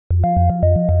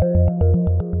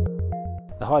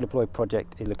HyDeploy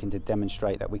project is looking to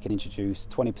demonstrate that we can introduce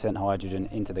 20% hydrogen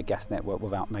into the gas network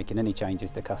without making any changes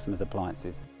to customers'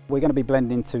 appliances. We're going to be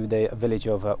blending to the village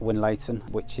of Winlaton,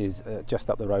 which is just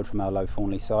up the road from our Low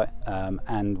Thornley site,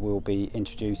 and we'll be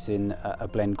introducing a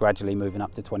blend gradually moving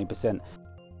up to 20%.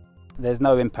 There's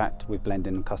no impact with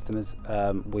blending customers.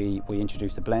 We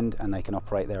introduce a blend and they can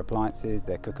operate their appliances,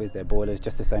 their cookers, their boilers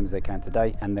just the same as they can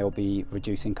today, and they'll be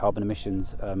reducing carbon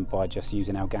emissions by just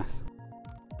using our gas.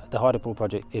 The HyDeploy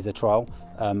project is a trial,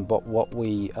 but what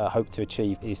we hope to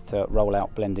achieve is to roll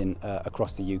out blending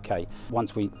across the UK.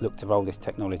 Once we look to roll this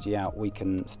technology out, we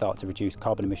can start to reduce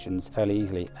carbon emissions fairly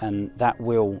easily, and that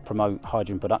will promote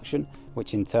hydrogen production,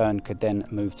 which in turn could then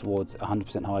move towards a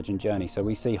 100% hydrogen journey. So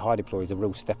we see HyDeploy as a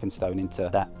real stepping stone into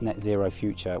that net zero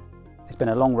future. It's been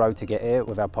a long road to get here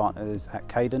with our partners at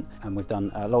Cadent, and we've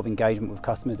done a lot of engagement with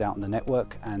customers out on the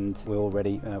network, and we're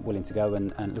already willing to go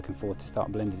and looking forward to start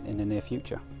blending in the near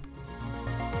future.